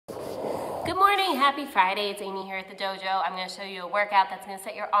Good morning, happy Friday. It's Amy here at the dojo. I'm going to show you a workout that's going to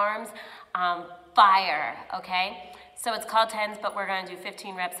set your arms on fire, okay? So it's called tens, but we're going to do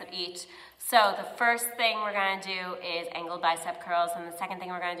 15 reps of each. So the first thing we're going to do is angled bicep curls, and the second thing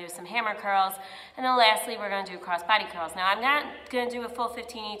we're going to do is some hammer curls, and then lastly we're going to do cross body curls. Now I'm not going to do a full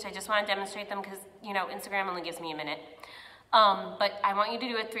 15 each. I just want to demonstrate them because, you know, Instagram only gives me a minute. But I want you to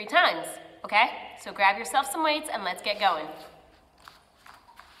do it 3 times, okay? So grab yourself some weights and let's get going.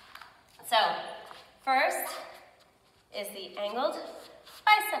 So, first is the angled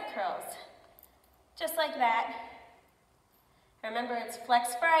bicep curls, just like that. Remember, it's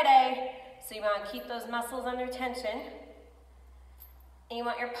Flex Friday, so you want to keep those muscles under tension. And you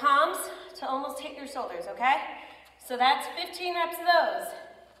want your palms to almost hit your shoulders, okay? So that's 15 reps of those.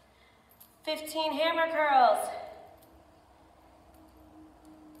 15 hammer curls.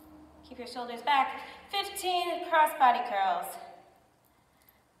 Keep your shoulders back. 15 cross body curls.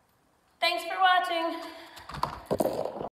 Thanks for watching.